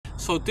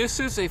So this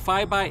is a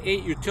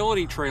 5x8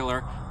 utility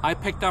trailer I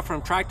picked up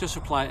from Tractor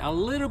Supply a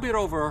little bit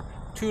over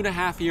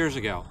 2.5 years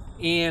ago.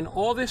 And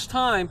all this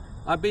time,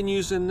 I've been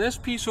using this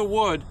piece of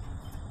wood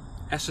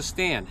as a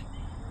stand.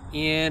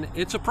 And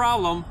it's a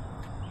problem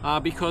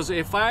because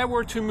if I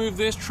were to move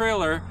this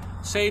trailer,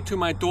 say to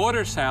my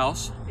daughter's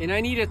house, and I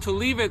needed to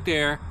leave it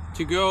there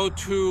to go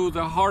to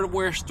the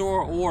hardware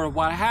store or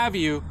what have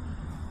you,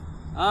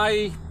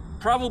 I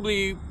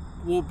probably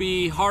will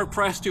be hard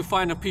pressed to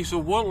find a piece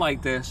of wood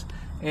like this.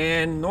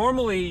 And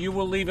normally you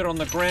will leave it on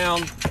the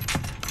ground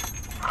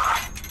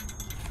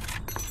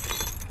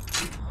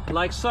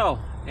like so,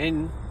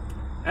 and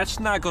that's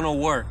not gonna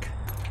work.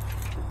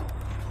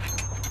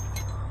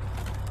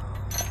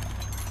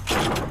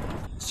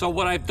 So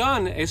what I've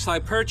done is I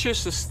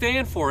purchased a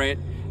stand for it,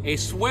 a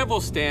swivel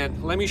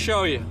stand. Let me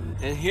show you.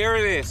 And here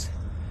it is.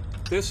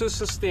 This is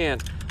the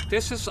stand.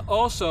 This is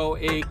also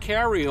a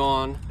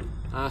carry-on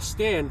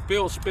stand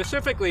built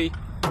specifically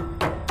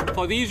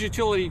for these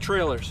utility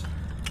trailers.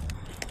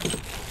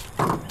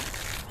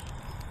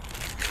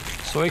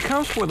 So it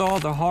comes with all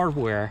the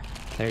hardware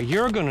that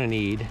you're gonna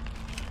need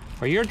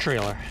for your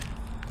trailer.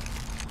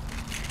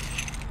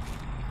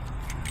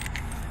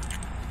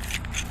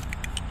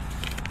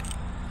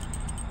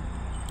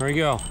 There you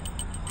go.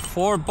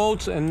 4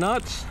 bolts and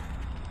nuts.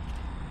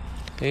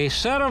 A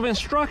set of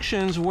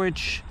instructions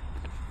which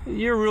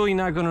you're really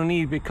not gonna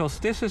need because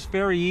this is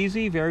very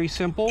easy, very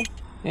simple,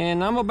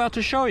 and I'm about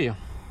to show you.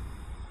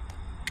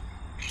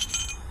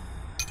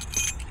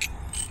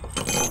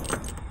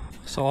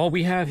 So all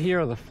we have here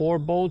are the 4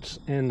 bolts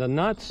and the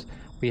nuts.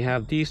 We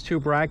have these 2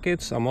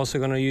 brackets. I'm also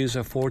going to use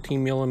a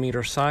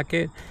 14mm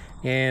socket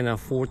and a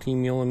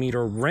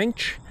 14mm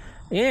wrench,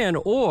 and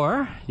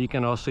or you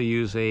can also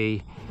use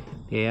an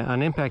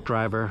impact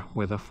driver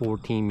with a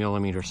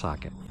 14mm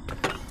socket.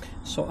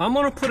 So I'm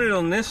going to put it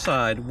on this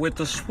side with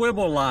the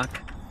swivel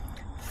lock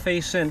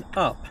facing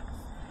up.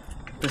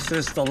 This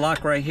is the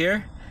lock right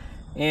here,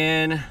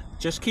 and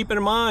just keep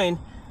in mind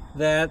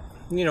that,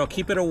 you know,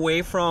 keep it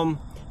away from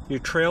your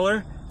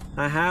trailer.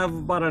 I have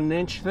about 1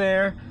 inch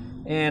there,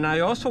 and I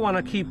also want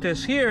to keep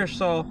this here,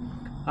 so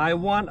I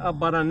want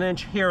about 1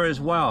 inch here as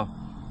well.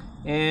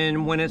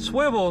 And when it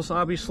swivels,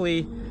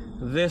 obviously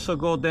this will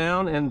go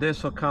down and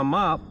this will come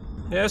up.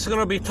 Yeah, it's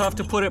gonna be tough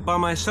to put it by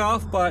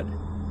myself, but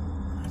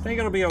I think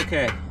it'll be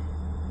okay.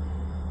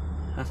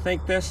 I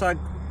think this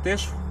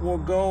will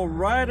go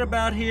right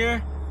about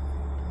here.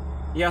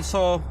 Yeah,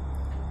 so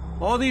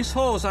all these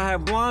holes, I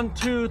have 1,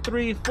 2,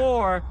 3,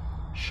 4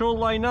 should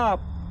line up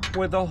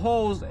with the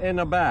holes in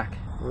the back,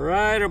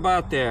 right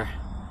about there,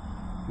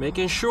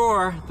 making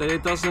sure that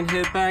it doesn't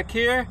hit back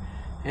here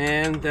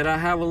and that I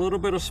have a little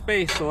bit of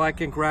space so I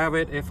can grab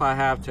it if I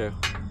have to.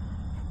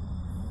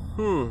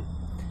 You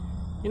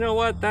know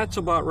what, that's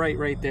about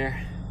right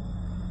there.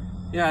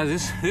 Yeah,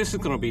 this is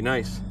gonna be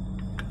nice,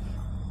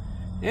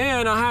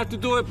 and I have to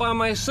do it by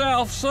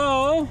myself,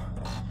 so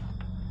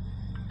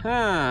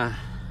let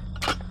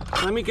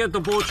me get the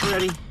bolts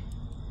ready.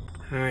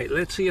 All right,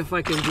 let's see if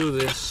I can do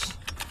this.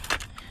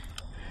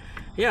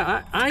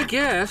 Yeah, I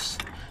guess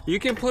you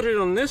can put it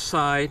on this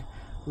side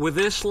with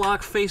this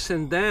lock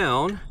facing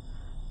down,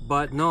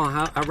 but no,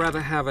 I'd rather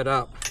have it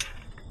up.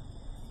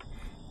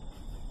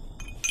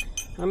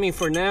 I mean,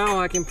 for now,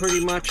 I can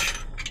pretty much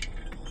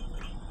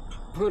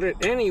put it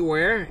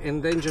anywhere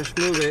and then just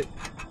move it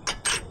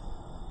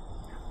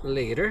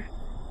later.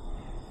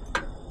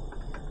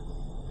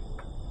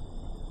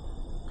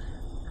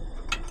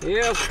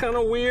 Yeah, it's kind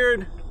of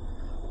weird.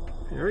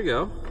 There we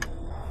go.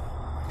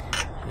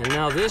 And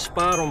now this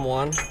bottom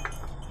one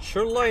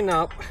should line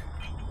up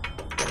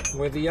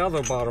with the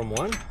other bottom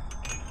one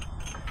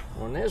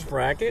on this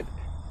bracket.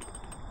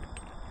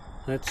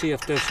 Let's see if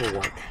this will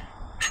work.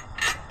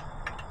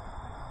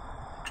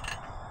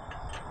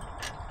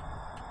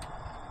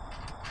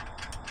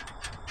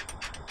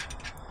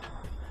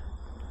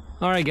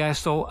 Alright guys,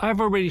 so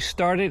I've already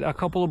started a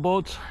couple of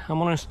bolts. I'm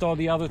going to install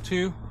the other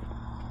 2,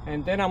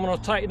 and then I'm going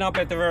to tighten up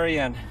at the very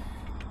end.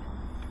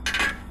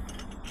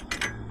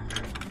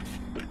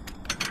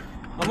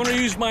 I'm going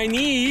to use my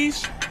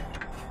knees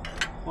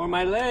or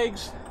my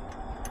legs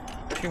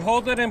to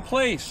hold it in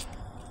place.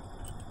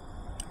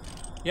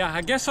 Yeah,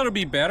 I guess it'll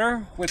be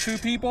better with 2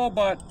 people,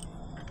 but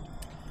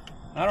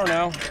I don't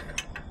know.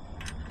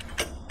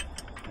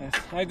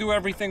 I do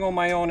everything on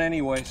my own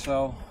anyway,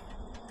 so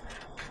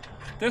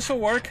this will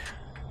work.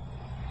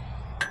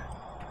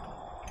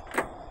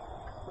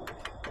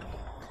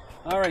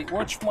 All right,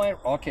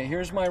 okay,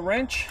 here's my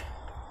wrench.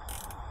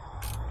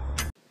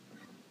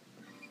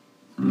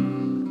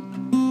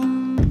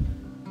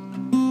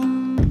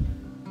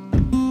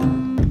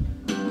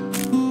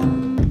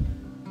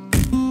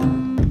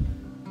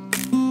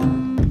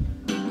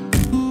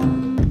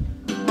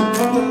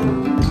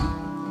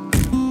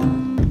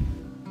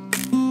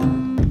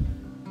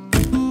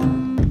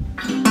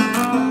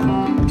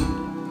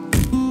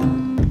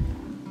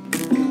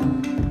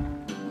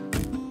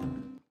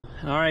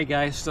 Alright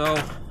guys, so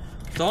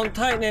don't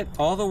tighten it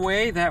all the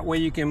way, that way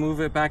you can move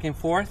it back and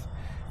forth.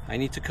 I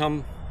need to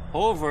come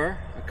over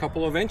a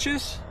couple of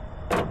inches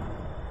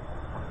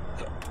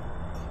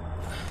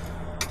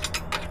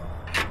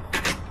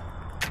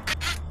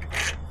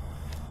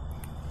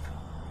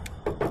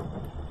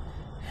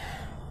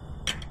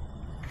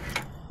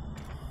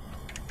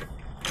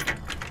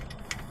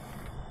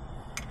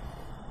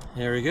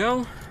There we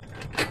go.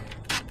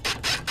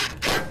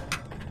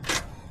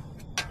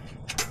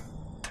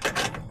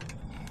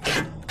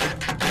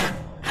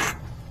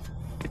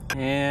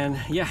 And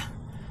yeah,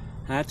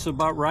 that's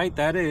about right.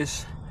 That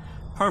is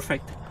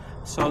perfect.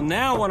 So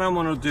now what I'm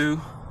going to do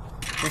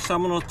is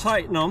I'm going to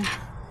tighten them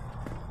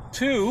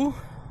to,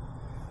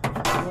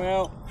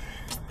 well,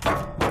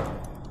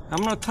 I'm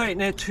going to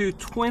tighten it to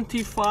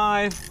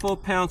 25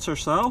 foot-pounds or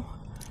so.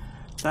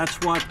 That's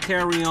what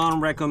Carry On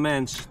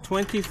recommends,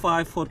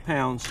 25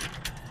 foot-pounds.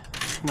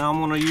 Now I'm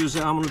going to use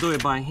it, I'm going to do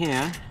it by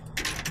hand.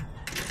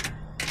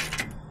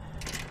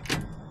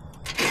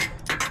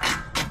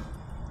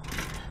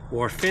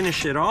 Or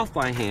finish it off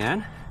by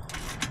hand.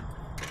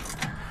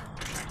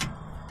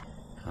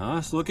 Oh,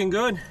 it's looking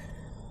good.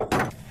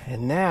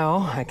 And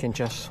now I can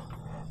just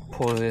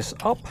pull this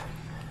up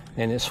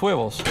and it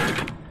swivels.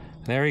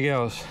 There he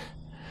goes.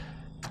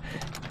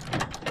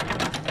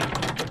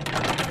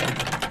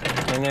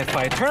 And if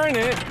I turn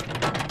it,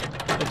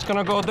 it's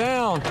gonna go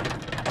down.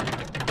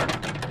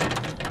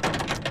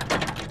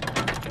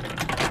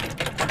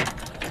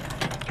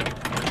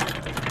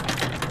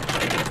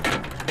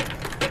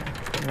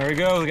 There we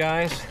go,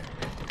 guys.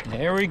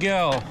 There we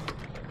go.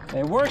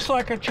 It works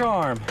like a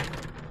charm.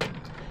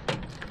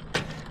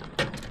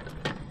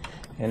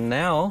 And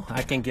now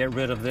I can get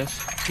rid of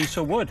this piece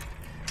of wood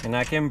and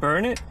I can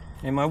burn it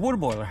in my wood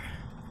boiler.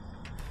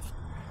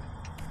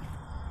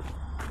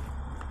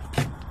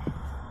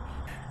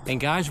 And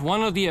guys,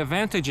 one of the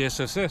advantages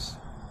is this.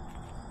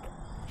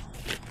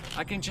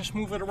 I can just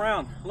move it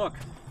around. Look.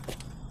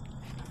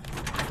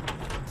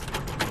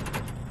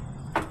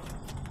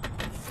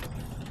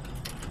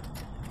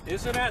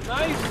 Isn't that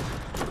nice?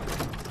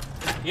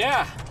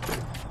 Yeah.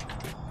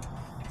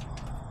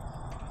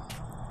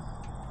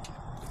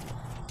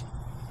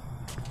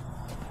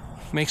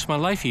 Makes my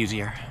life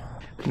easier.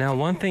 Now,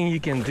 one thing you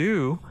can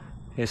do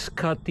is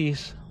cut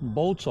these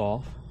bolts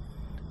off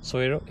so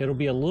it'll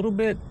be a little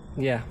bit,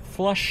 yeah,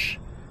 flush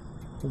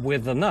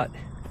with the nut.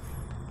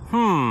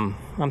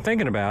 I'm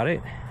thinking about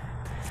it,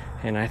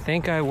 and I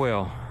think I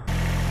will.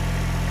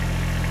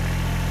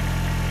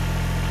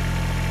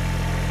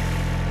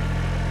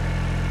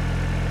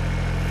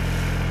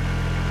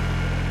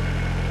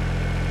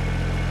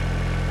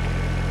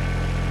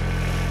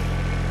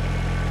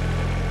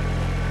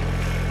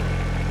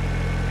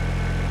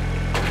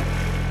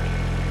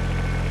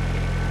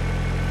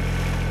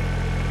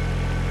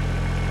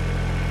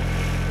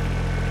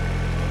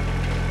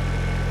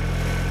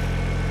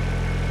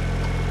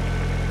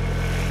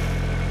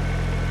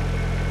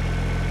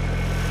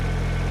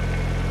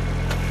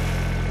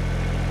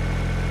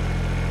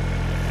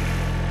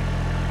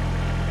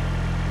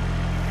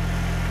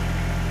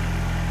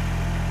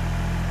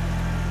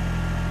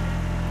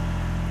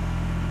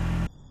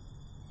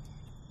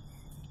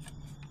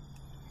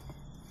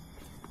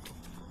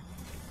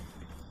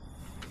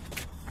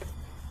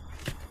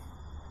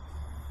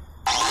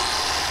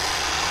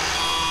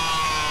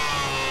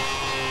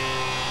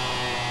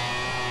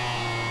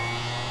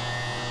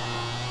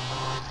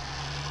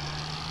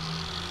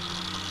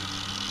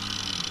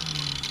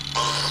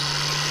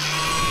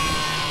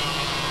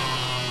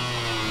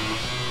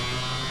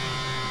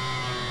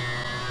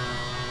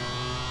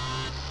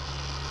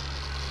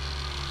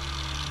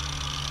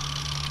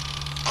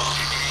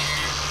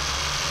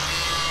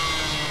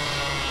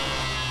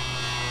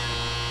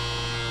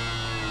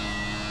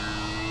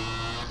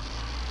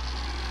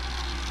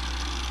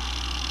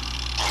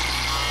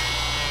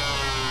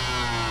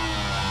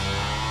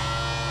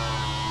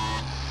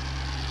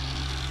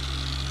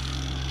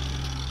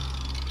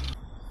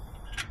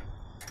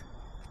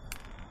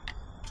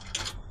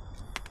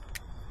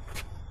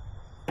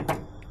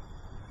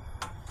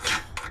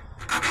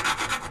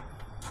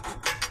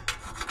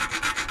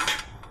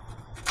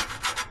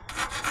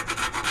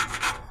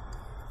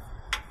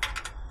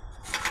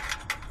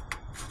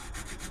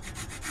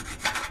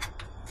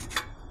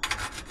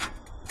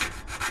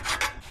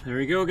 There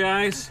we go,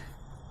 guys.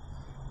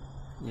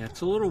 Yeah,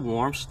 it's a little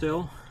warm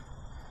still,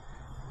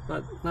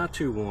 but not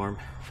too warm.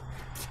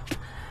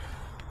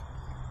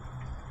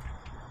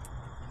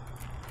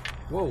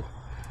 Whoa,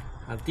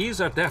 now these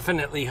are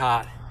definitely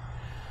hot.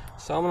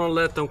 So I'm gonna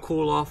let them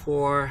cool off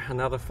for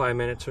another 5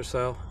 minutes or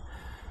so.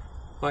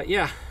 But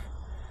yeah,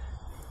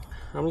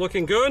 I'm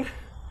looking good.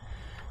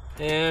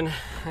 And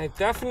I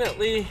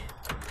definitely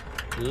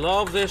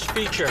love this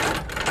feature.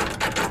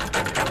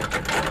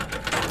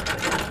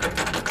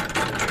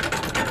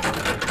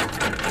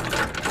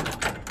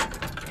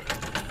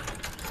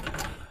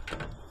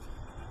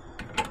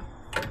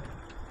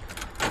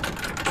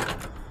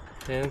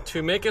 And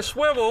to make a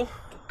swivel,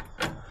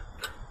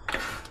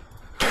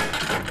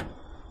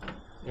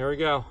 there we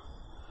go.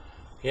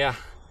 Yeah,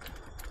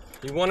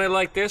 you want it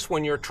like this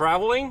when you're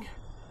traveling,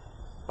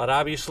 but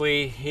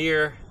obviously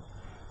here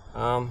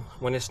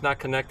when it's not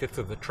connected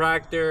to the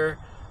tractor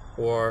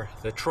or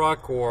the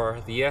truck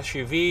or the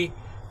SUV.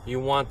 You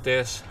want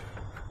this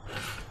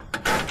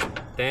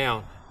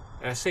down.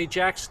 I say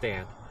jack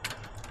stand.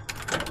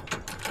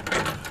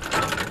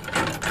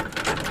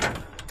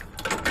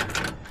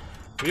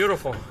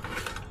 Beautiful.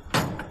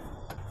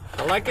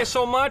 I like it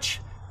so much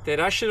that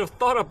I should have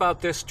thought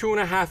about this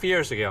 2.5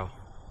 years ago.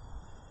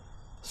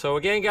 So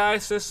again,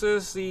 guys, this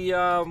is the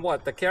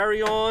the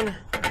carry-on.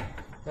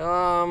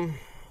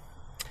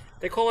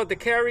 They call it the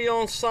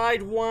carry-on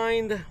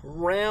sidewind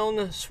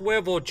round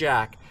swivel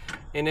jack,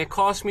 and it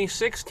cost me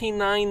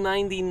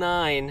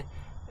 $69.99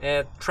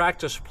 at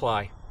Tractor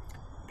Supply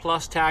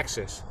plus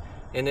taxes,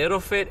 and it'll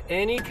fit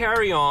any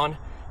carry-on.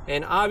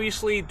 And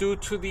obviously, due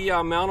to the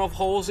amount of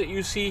holes that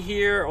you see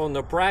here on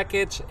the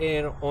brackets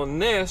and on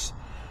this,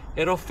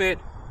 it'll fit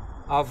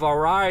a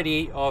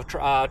variety of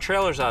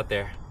trailers out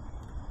there.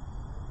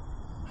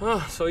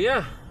 So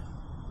yeah,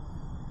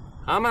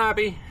 I'm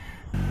happy.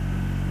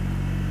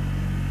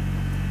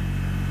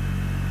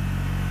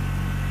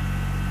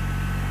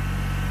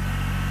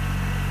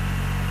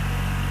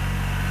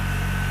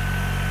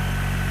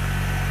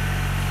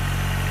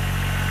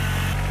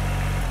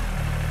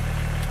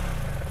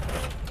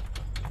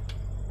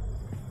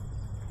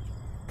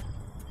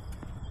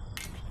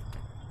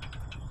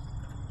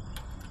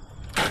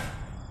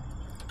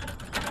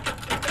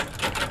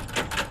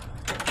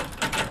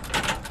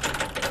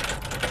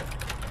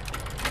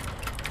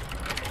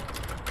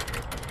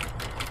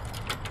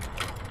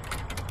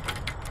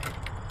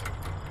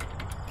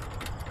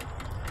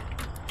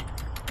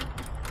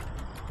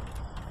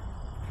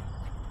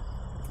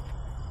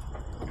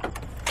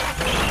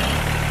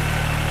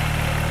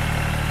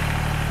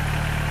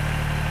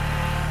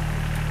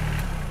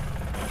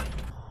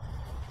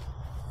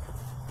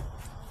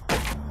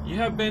 You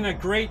have been a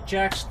great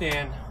jack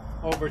stand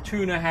over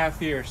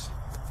 2.5 years.